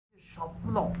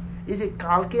স্বপ্ন, এই যে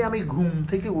কালকে আমি ঘুম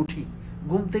থেকে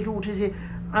উঠে যে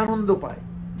আনন্দ পাই,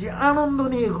 যে আনন্দ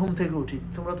নিয়ে ঘুম থেকে উঠি,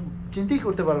 তোমরা তো চিন্তাই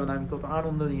করতে পারবে না আমি কত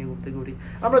আনন্দ নিয়ে ঘুম থেকে উঠি।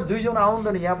 আমরা দুইজন আনন্দ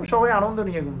নিয়ে, আমরা সবাই আনন্দ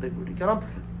নিয়ে ঘুম থেকে উঠি, কারণ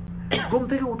ঘুম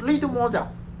থেকে উঠলেই তো মজা।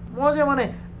 মানে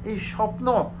এই স্বপ্ন,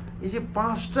 এই যে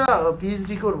 5টা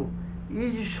পিএইচডি করব, এই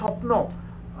যে স্বপ্ন,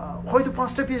 হয়তো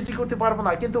 5টা পিএইচডি করতে পারবো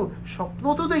না, কিন্তু স্বপ্ন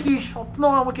তো দেখি, স্বপ্ন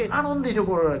আমাকে আনন্দিত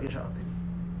করে রাখে সারাদিন।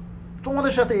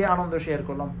 তোমাদের সাথে এই আনন্দ শেয়ার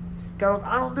করলাম, কারণ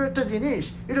আনন্দ একটা জিনিস,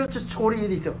 এটা হচ্ছে ছড়িয়ে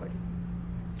দিতে হয়,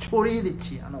 ছড়িয়ে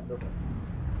দিচ্ছি আনন্দটা।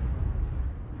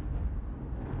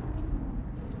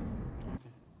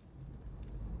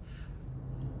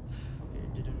 Okay,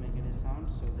 it didn't make any sound,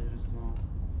 so there is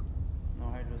no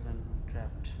hydrogen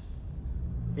trapped.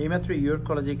 এইমাত্র ইয়র্ক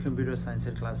কলেজে কম্পিউটার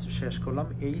সায়েন্সের ক্লাস শেষ করলাম।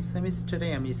 এই সেমিস্টারে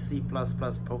আমি C++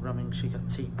 প্রোগ্রামিং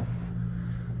শেখাচ্ছি।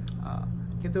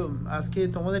 কিন্তু আজকে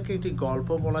তোমাদেরকে একটি গল্প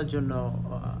বলার জন্য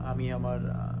আমি আমার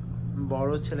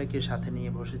বড় ছেলেকে সাথে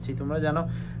নিয়ে বসেছি। তোমরা জানো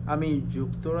আমি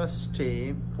যুক্তরাষ্ট্রে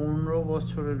 15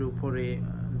 বছরের উপরে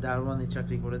দারোয়ানি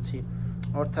চাকরি করেছি,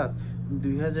 অর্থাৎ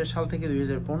 2000 সাল থেকে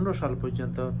 2015 সাল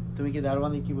পর্যন্ত। তুমি কি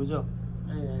দারোয়ানি কি বুঝো?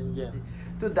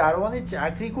 তো দারোয়ানি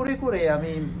চাকরি করে করে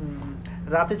আমি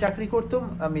রাতে চাকরি করতাম,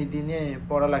 আমি দিনে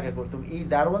পড়ালেখা করতাম। এই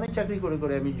দারোয়ানি চাকরি করে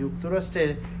করে আমি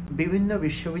যুক্তরাষ্ট্রের বিভিন্ন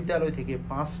বিশ্ববিদ্যালয় থেকে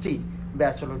 5টি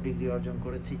ব্যাচেলর ডিগ্রি অর্জন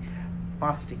করেছি।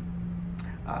 5টি।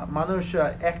 মানুষ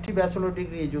একটি ব্যাচেলর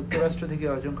ডিগ্রি যুক্তরাষ্ট্র থেকে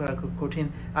অর্জন করা খুব কঠিন।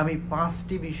 আমি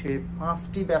 5টি বিষয়ে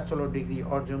 5টি ব্যাচেলর ডিগ্রি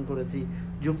অর্জন করেছি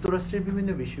যুক্তরাষ্ট্রের বিভিন্ন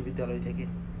বিশ্ববিদ্যালয় থেকে।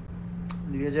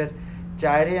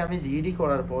 2004-এ আমি জিইডি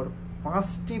করার পর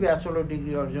 5টি ব্যাচেলর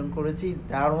ডিগ্রি অর্জন করেছি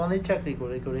দারোয়ানের চাকরি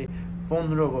করে করে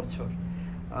 15 বছর।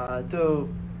 তো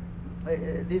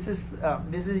দিস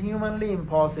ইজ হিউম্যানলি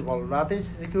ইম্পসিবল। রাতে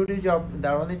সিকিউরিটি জব,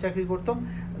 দারোয়ানি চাকরি করতাম,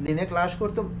 দিনে ক্লাস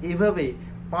করতাম, এভাবে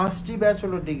 5টি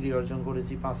ব্যাচেলর ডিগ্রি অর্জন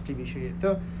করেছি 5টি বিষয়ে। তো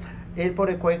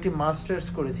এরপরে কয়েকটি মাস্টার্স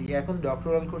করেছি, এখন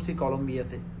ডক্টরাল করছি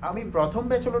কলম্বিয়াতে। আমি প্রথম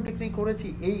ব্যাচেলর ডিগ্রি করেছি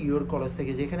এই ইয়র্ক কলেজ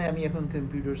থেকে, যেখানে আমি এখন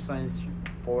কম্পিউটার সায়েন্স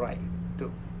পড়াই। তো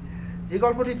যে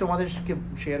গল্পটি তোমাদেরকে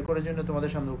শেয়ার করার জন্য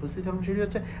তোমাদের সামনে উপস্থিত হলাম সেটি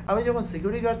হচ্ছে, আমি যখন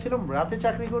সিকিউরিটি গার্ড ছিলাম, রাতে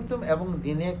চাকরি করতাম এবং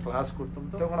দিনে ক্লাস করতাম।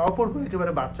 তখন অপূর্ব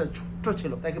একেবারে বাচ্চা ছোট্ট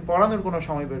ছিল, তাকে পড়ানোর কোনো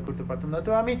সময় বের করতে পারতাম না।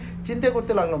 তো আমি চিন্তা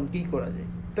করতে লাগলাম কি করা যায়।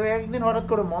 তো একদিন হঠাৎ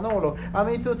করে মনে হলো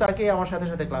আমি তো তাকে আমার সাথে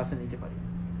সাথে ক্লাসে নিতে পারি,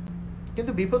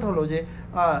 কিন্তু বিপদ হলো যে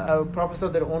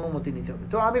প্রফেসরদের অনুমতি নিতে হবে।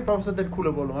 তো আমি প্রফেসরদের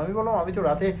খুলে বললাম, আমি তো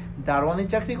রাতে দারোয়ানি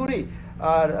চাকরি করি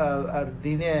আর আর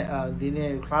দিনে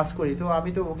ক্লাস করি, তো আমি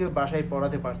তো ওকে বাসায়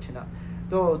পড়াতে পারছি না।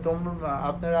 তো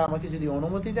আপনারা আমাকে যদি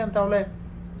অনুমতি দেন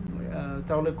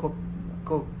তাহলে খুব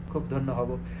খুব খুব ধন্য হব।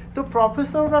 তো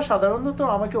প্রফেসররা সাধারণত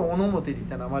আমাকে অনুমতি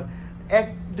দিতেন, আমার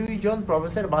 1-2 জন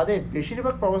প্রফেসর বাদে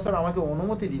বেশিরভাগ প্রফেসর আমাকে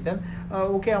অনুমতি দিতেন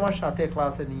ওকে আমার সাথে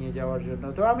ক্লাসে নিয়ে যাওয়ার জন্য।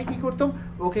 তো আমি কি করতাম,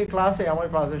 ওকে আমার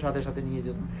ক্লাসের সাথে সাথে নিয়ে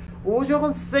যেতাম। ও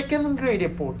যখন 2nd গ্রেডে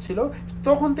পড়ছিল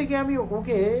তখন থেকে আমি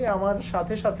ওকে আমার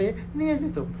সাথে সাথে নিয়ে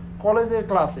যেতাম কলেজের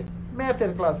ক্লাসে,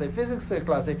 ম্যাথের ক্লাসে, ফিজিক্সের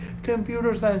ক্লাসে,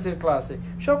 কম্পিউটার সায়েন্সের ক্লাসে,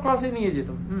 সব ক্লাসে নিয়ে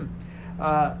যেতাম।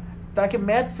 তাকে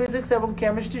ম্যাথ, ফিজিক্স এবং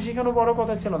কেমিস্ট্রি শেখানো বড়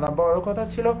কথা ছিল না,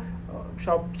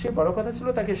 সবচেয়ে বড় কথা ছিল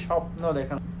তাকে স্বপ্ন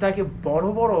দেখানো, তাকে বড়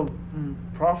বড়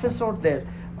প্রফেসরদের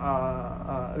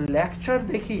লেকচার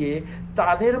দেখিয়ে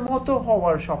তাদের মতো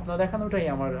হওয়ার স্বপ্ন দেখানোটাই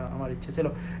আমার ইচ্ছে ছিল।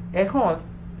 এখন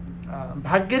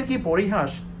ভাগ্যের কি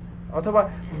পরিহাস, অথবা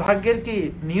ভাগ্যের কি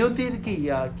নিয়তির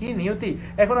কি নিয়তি,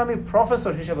 এখন আমি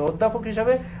প্রফেসর হিসেবে, অধ্যাপক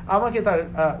হিসেবে আমাকে তার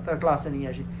ক্লাসে নিয়ে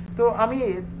আসি। তো আমি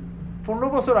 15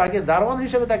 বছর আগে দারোয়ান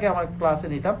হিসেবে তাকে আমার ক্লাসে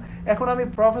নিতাম, এখন আমি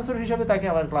প্রফেসর হিসেবে তাকে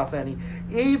আমার ক্লাসে আনি।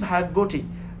 এই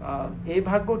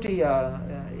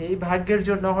ভাগ্যের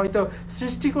জন্য হয়তো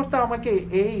সৃষ্টিকর্তা আমাকে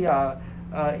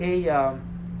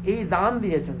এই দান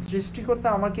দিয়েছেন, সৃষ্টিকর্তা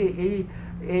আমাকে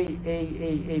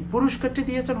এই পুরস্কারটি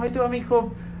দিয়েছেন। হয়তো আমি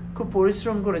খুব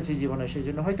পরিশ্রম করেছি জীবনে, সেই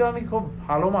জন্য হয়তো আমি খুব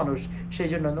ভালো মানুষ, সেই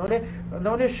জন্য।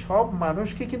 নইলে সব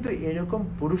মানুষকে কিন্তু এরকম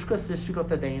পুরস্কার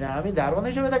সৃষ্টিকর্তা দেয় না। আমি দারোয়ান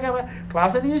হিসেবে তাকে আমার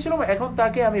ক্লাসে নিয়েছিলাম, এখন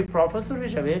তাকে আমি প্রফেসর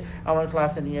হিসেবে আমার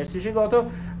ক্লাসে নিয়ে আসছি। সে গত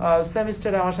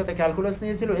সেমিস্টারে আমার সাথে ক্যালকুলাস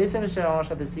নিয়েছিল, এই সেমিস্টারে আমার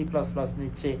সাথে C++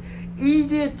 নিচ্ছে। এই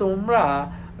যে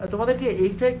তোমাদেরকে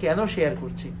এইটা কেন শেয়ার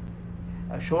করছি?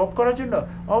 শো অফ করার জন্য?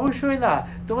 অবশ্যই না,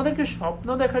 তোমাদেরকে স্বপ্ন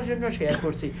দেখার জন্য শেয়ার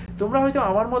করছি। তোমরা হয়তো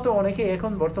আমার মতো অনেকে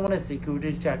এখন বর্তমানে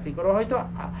সিকিউরিটির চাকরি করো, হয়তো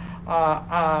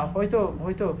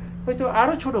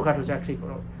আরো ছোটখাটো চাকরি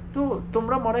করো। তো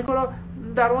তোমরা মনে করো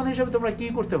দারোয়ান হিসেবে তোমরা কি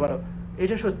করতে পারো,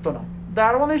 এটা সত্য না।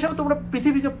 দারোয়ান হিসেবে তোমরা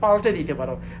পৃথিবীকে পাল্টে দিতে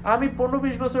পারো। আমি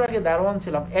 15-20 বছর আগে দারোয়ান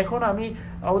ছিলাম, এখন আমি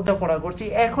অধ্যাপনা করছি।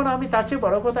 এখন আমি তার চেয়ে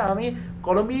বড় কথা, আমি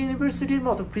কলম্বিয়া ইউনিভার্সিটির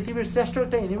মতো পৃথিবীর শ্রেষ্ঠ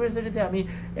একটা ইউনিভার্সিটিতে আমি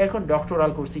এখন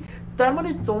ডক্টরাল করছি। তার মানে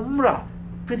তোমরা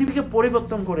পৃথিবীকে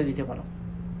পরিবর্তন করে দিতে পারো।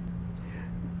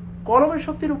 কলমের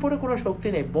শক্তির উপরে কোনো শক্তি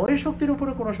নেই, বইয়ের শক্তির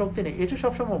উপরে কোনো শক্তি নেই, এটা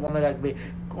সবসময় মনে রাখবে।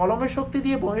 কলমের শক্তি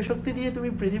দিয়ে, বইয়ের শক্তি দিয়ে তুমি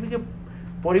পৃথিবীকে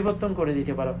পরিবর্তন করে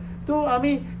দিতে পারো। তো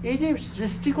আমি এই যে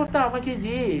সৃষ্টিকর্তা আমাকে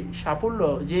যে সাফল্য,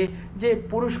 যে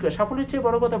পুরস্কার, সাফল্যের চেয়ে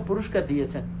বড় কথা পুরস্কার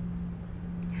দিয়েছেন,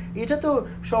 এটা তো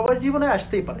সবার জীবনে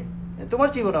আসতেই পারে, তোমার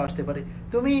জীবনে আসতে পারে।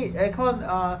 তুমি এখন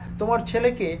তোমার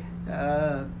ছেলেকে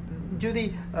যদি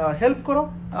হেল্প করো,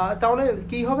 তাহলে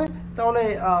কি হবে? তাহলে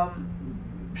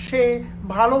সে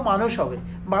ভালো মানুষ হবে।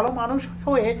 ভালো মানুষ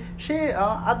হয়ে সে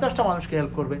 8-10টা মানুষকে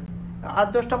হেল্প করবে।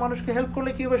 8-10টা মানুষকে হেল্প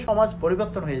করলে কি হবে? সমাজ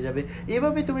পরিবর্তন হয়ে যাবে।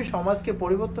 এভাবে তুমি সমাজকে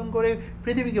পরিবর্তন করে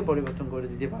পৃথিবীকে পরিবর্তন করে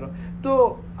দিতে পারো। তো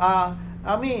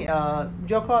আমি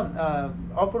যখন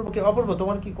অপূর্ব,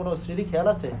 তোমার কি কোনো স্মৃতি খেয়াল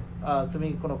আছে? তুমি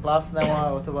কোনো ক্লাস নেওয়া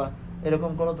অথবা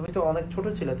এরকম কোনো, তুমি তো অনেক ছোট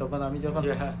ছিলে তখন, আমি যখন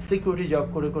সিকিউরিটি জব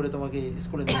করে করে তোমাকে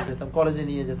স্কুলে নিয়ে যেতাম, কলেজে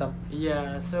নিয়ে যেতাম।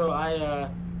 So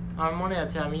আমার মনে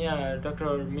আছে আমি ডক্টর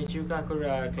মিচু কাকুর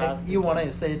class. You want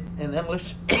to say it in English?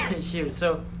 Sure. So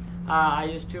I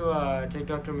used to take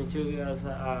Dr. Michu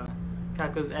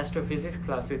Kaku's astrophysics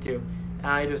class with you.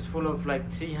 It was full of like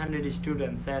 300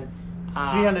 students and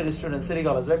 300 students, City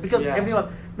College, right? Because everyone,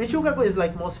 Michu Kaku is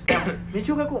like most famous.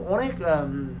 Michu Kaku অনেক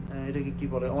এটাকে কি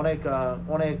বলে, অনেক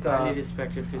highly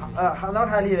respected physicist. Not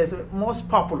highly respected,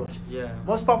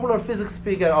 most popular physics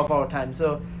speaker of our time. So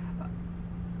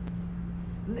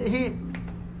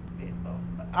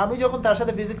আমি যখন তার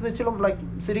সাথে physics নিচ্ছিলাম, লাইক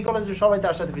সিটি কলেজে সবাই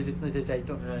তার সাথে ফিজিক্স নিতে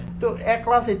চাইতো। তো এক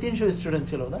ক্লাসে 300 স্টুডেন্ট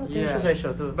ছিল না,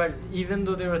 300-400। তো but even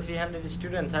though there were 300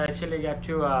 students, I actually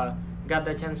got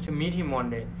the chance to meet him one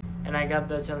day, and I got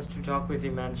the chance to talk with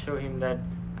him and show him that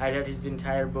I read his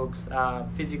entire books,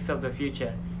 Physics of the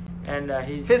Future, and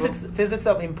his physics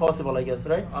of impossible, I guess,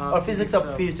 right? Or physics of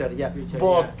future, future,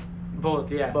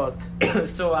 both.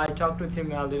 So I talked with him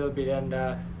a little bit, and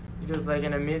it was like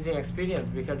an amazing experience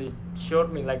because it showed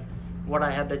me like what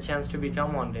I had the chance to become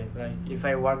one day. Like if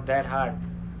I worked that hard,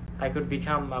 I could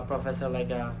become a professor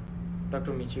like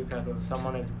Dr. Michio Kaku,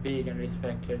 someone as big and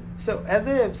respected. So as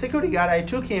a security guard, I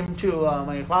took him to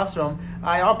my classroom.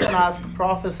 I often asked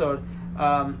professor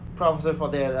for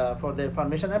their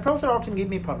permission, and professor often give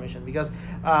me permission because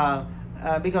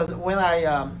when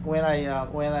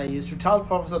I used to tell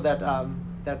professor that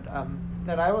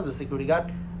I was a security guard,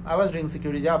 I was doing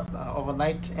security job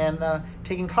overnight and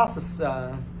taking classes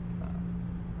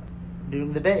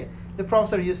during the day. The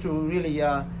professor used to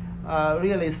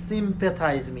really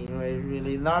sympathize me.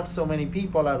 Really, not so many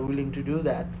people are willing to do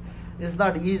that. It's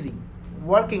not easy.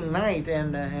 Working night and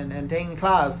taking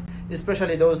class,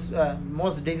 especially those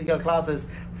most difficult classes,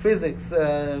 physics,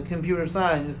 computer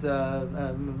science,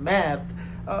 math,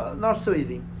 not so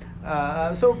easy.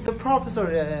 So the professor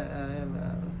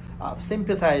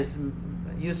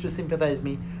used to sympathize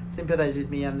with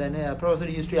me, and then professor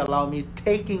used to allow me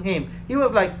taking him. He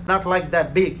was like not like that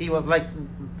big. He was like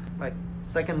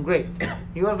second grade.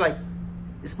 He was like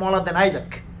smaller than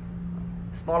Isaac.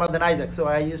 So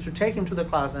I used to take him to the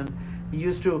class, and he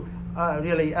used to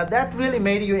that really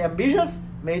made you ambitious,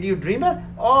 made you dreamer,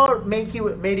 or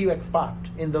made you expert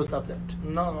in those subjects?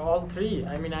 No, all three.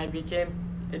 I mean, I became,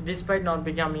 despite not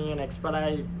becoming an expert, I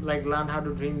like learned how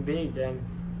to dream big, and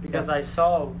because I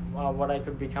saw what I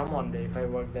could become one day if I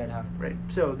worked that hard. Right.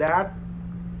 So that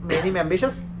made him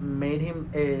ambitious, made him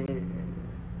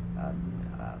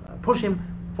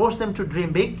force him to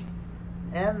dream big,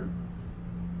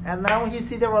 and now he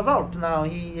see the result. Now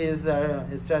he is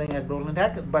studying at Brooklyn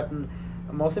Tech, but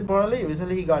most importantly,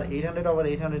 recently he got 800 over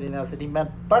 800 in SAT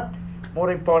math. But more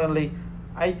importantly,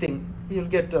 I think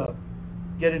he'll get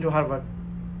into Harvard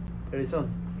very soon.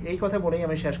 এই কথা বলেই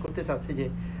আমি শেষ করতে চাচ্ছি যে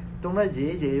তোমরা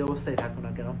যে অবস্থায় থাকো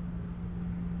না কেন,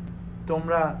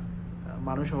 তোমরা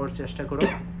মানুষ হওয়ার চেষ্টা করো,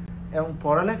 এবং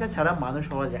পড়ালেখা ছাড়া মানুষ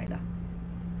হওয়া যায় না।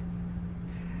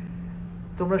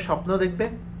 তোমরা স্বপ্ন দেখবে,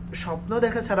 স্বপ্ন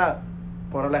দেখা ছাড়া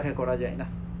পড়ালেখা করা যায় না।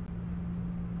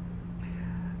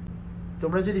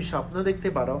 তোমরা যদি স্বপ্ন দেখতে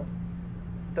পারো,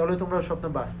 তাহলে তোমরা স্বপ্ন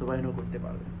বাস্তবায়নও করতে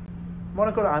পারবে।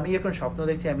 মনে করো আমি এখন স্বপ্ন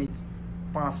দেখছি আমি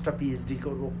 5টা PhD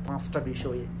করব 5টা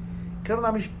বিষয়ে, কারণ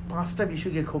আমি 5টা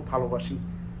বিষয়কে খুব ভালোবাসি।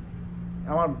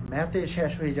 আমার ম্যাথে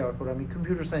শেষ হয়ে যাওয়ার পর আমি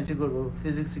কম্পিউটার সায়েন্সে করব,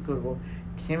 ফিজিক্সে করব,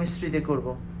 কেমিস্ট্রিতে করব।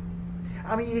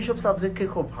 আমি এইসব সাবজেক্টকে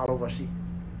খুব ভালোবাসি।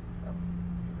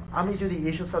 আমি যদি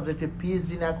এইসব সাবজেক্টে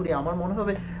PhD না করি, আমার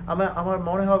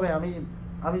মনে হবে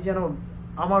আমি যেন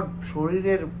আমার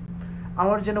শরীরের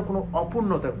আমার যেন কোনো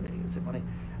অপূর্ণতা হয়ে গেছে। মানে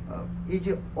এই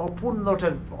যে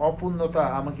অপূর্ণতা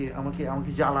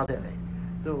আমাকে জ্বালা দেয়।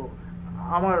 তো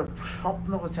আমার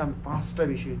স্বপ্ন হচ্ছে আমি 5টা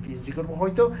বিষয়ে PhD করবো।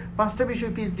 হয়তো 5টা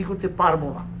বিষয়ে PhD করতে পারবো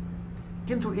না,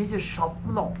 কিন্তু এই যে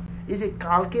স্বপ্ন, এই যে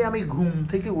কালকে আমি ঘুম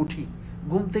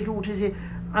থেকে উঠে যে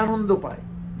আনন্দ পাই,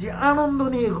 যে আনন্দ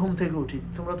নিয়ে ঘুম থেকে উঠি,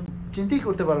 তোমরা তো চিন্তাই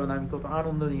করতে পারবে না আমি কত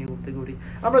আনন্দ নিয়ে ঘুম থেকে উঠি।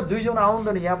 আমরা দুইজন আনন্দ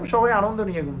নিয়ে, আমরা সবাই আনন্দ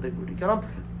নিয়ে ঘুম থেকে উঠি, কারণ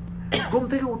ঘুম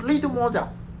থেকে উঠলেই তো মজা।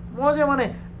 মজা মানে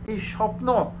এই স্বপ্ন,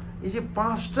 এই যে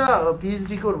 5টা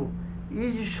পিএইচডি করব, এই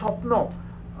যে স্বপ্ন,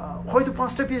 হয়তো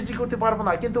 5টা পিএইচডি করতে পারবো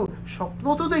না, কিন্তু স্বপ্ন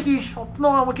তো দেখি, স্বপ্ন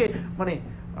আমাকে মানে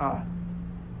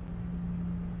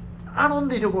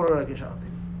আনন্দিত করে রাখে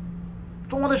সারাদিন।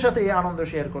 তোমাদের সাথে এই আনন্দ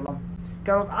শেয়ার করলাম,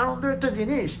 কারণ আনন্দ একটা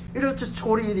জিনিস, এটা হচ্ছে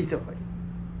ছড়িয়ে দিতে হয়,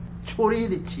 ছড়িয়ে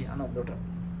দিচ্ছি আনন্দটা।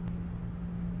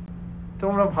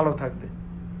 তোমরা ভালো থাকবে,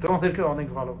 তোমাদেরকে অনেক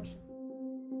ভালোবাসি।